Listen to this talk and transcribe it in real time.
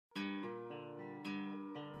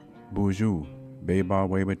Buju, Beba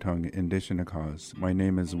Webetung Indishinakas. My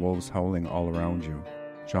name is Wolves Howling All Around You.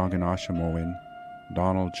 Joganashamoan,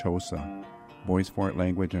 Donald Chosa, Boys Fort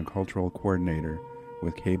Language and Cultural Coordinator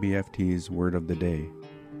with KBFT's Word of the Day.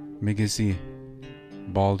 Migisi,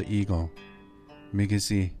 Bald Eagle.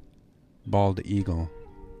 Migisi, Bald Eagle.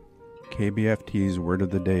 KBFT's Word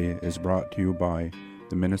of the Day is brought to you by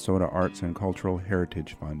the Minnesota Arts and Cultural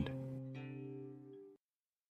Heritage Fund.